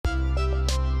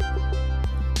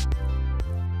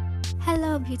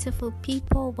Hello, beautiful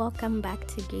people. Welcome back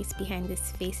to Grace Behind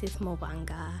This Face with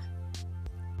Movanga.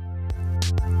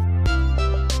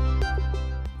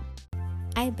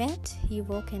 I bet you've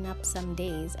woken up some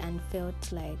days and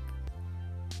felt like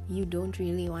you don't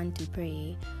really want to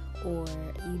pray, or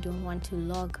you don't want to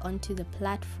log onto the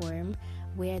platform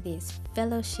where there's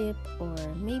fellowship, or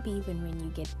maybe even when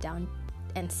you get down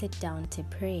and sit down to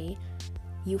pray,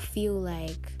 you feel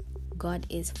like God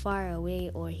is far away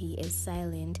or he is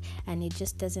silent, and it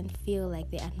just doesn't feel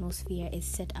like the atmosphere is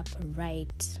set up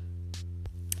right.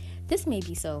 This may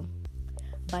be so,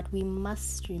 but we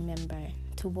must remember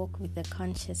to walk with the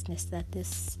consciousness that the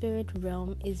spirit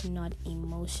realm is not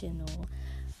emotional,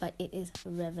 but it is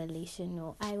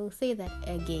revelational. I will say that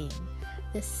again.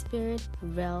 The spirit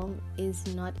realm is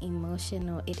not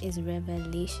emotional, it is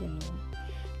revelational.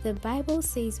 The Bible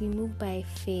says we move by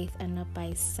faith and not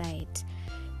by sight.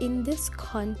 In this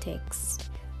context,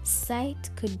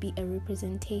 sight could be a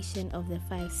representation of the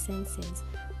five senses: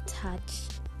 touch,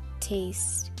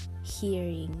 taste,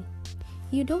 hearing.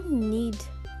 You don't need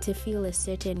to feel a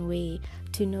certain way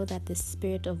to know that the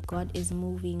Spirit of God is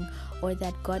moving or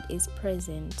that God is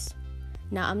present.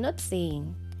 Now, I'm not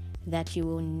saying that you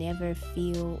will never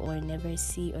feel or never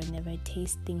see or never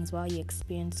taste things while you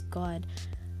experience God.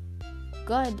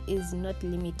 God is not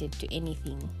limited to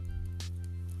anything.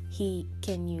 He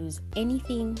can use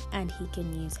anything and he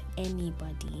can use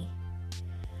anybody.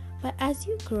 But as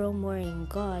you grow more in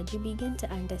God, you begin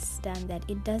to understand that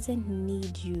it doesn't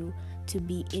need you to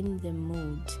be in the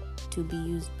mood to be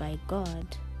used by God.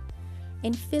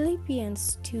 In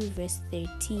Philippians 2 verse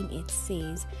 13 it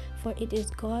says, "For it is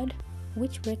God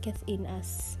which worketh in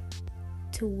us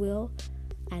to will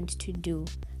and to do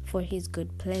for his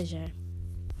good pleasure."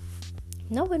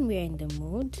 Not when we're in the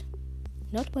mood,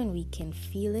 not when we can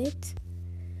feel it.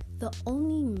 The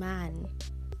only man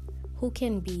who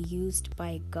can be used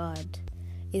by God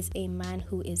is a man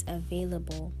who is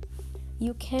available.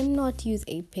 You cannot use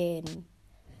a pen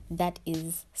that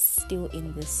is still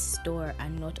in the store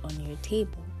and not on your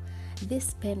table.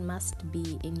 This pen must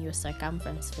be in your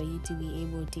circumference for you to be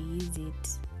able to use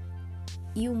it.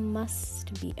 You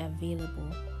must be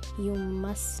available. You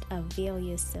must avail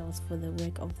yourselves for the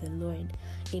work of the Lord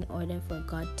in order for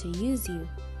God to use you.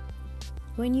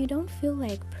 When you don't feel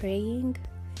like praying,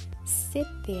 sit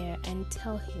there and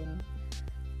tell him,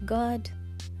 "God,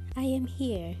 I am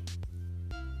here."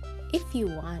 If you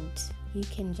want, you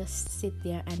can just sit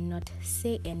there and not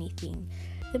say anything.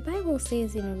 The Bible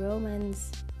says in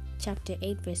Romans chapter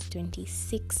 8 verse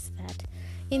 26 that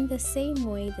in the same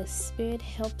way the Spirit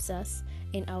helps us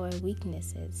in our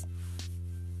weaknesses.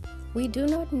 We do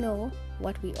not know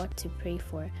what we ought to pray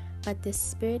for, but the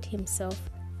Spirit himself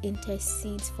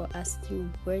intercedes for us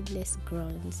through wordless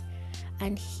groans.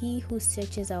 And he who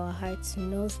searches our hearts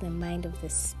knows the mind of the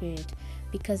Spirit,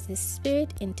 because the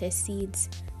Spirit intercedes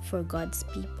for God's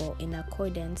people in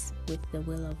accordance with the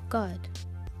will of God.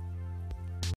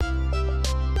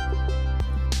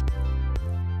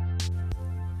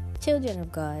 Children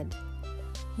of God,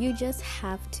 you just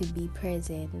have to be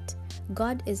present.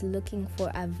 God is looking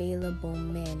for available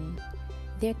men.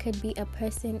 There could be a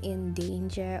person in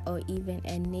danger or even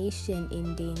a nation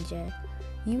in danger.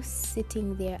 You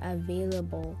sitting there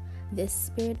available, the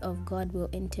Spirit of God will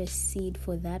intercede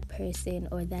for that person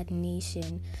or that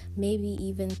nation, maybe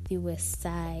even through a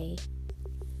sigh,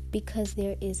 because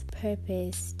there is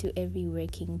purpose to every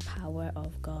working power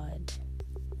of God.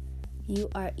 You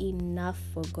are enough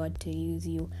for God to use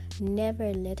you.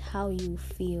 Never let how you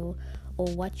feel or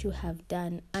what you have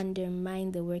done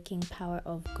undermine the working power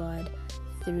of God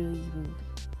through you.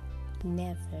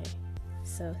 Never.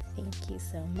 So thank you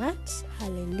so much.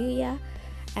 Hallelujah.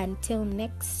 Until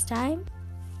next time,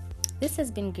 this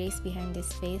has been Grace Behind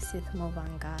This Face with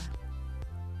Movanga.